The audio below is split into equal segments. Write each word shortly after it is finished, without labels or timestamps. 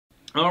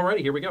Alrighty,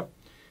 here we go.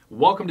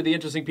 Welcome to the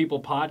Interesting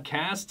People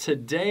podcast.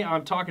 Today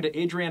I'm talking to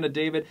Adrianna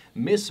David,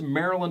 Miss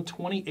Maryland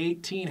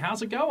 2018.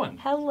 How's it going?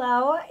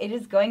 Hello, it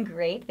is going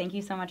great. Thank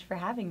you so much for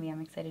having me. I'm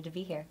excited to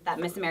be here. That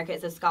Miss America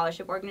is a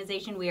scholarship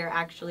organization. We are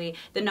actually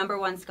the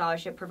 #1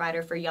 scholarship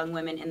provider for young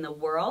women in the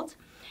world.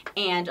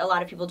 And a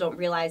lot of people don't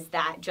realize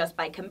that just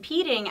by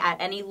competing at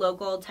any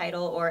local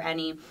title or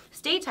any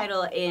state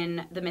title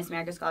in the Miss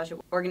America Scholarship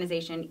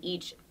Organization,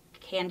 each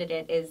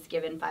candidate is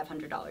given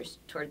 $500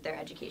 toward their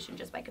education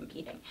just by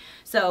competing.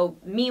 So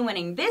me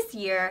winning this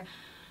year,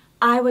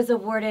 I was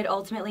awarded,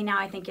 ultimately now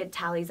I think it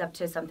tallies up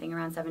to something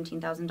around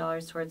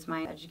 $17,000 towards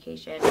my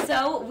education.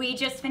 So we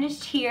just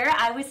finished here.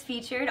 I was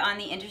featured on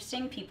the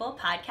Interesting People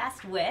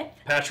podcast with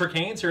Patrick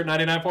Haynes here at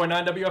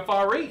 99.9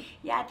 WFRE.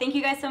 Yeah, thank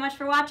you guys so much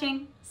for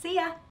watching. See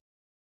ya.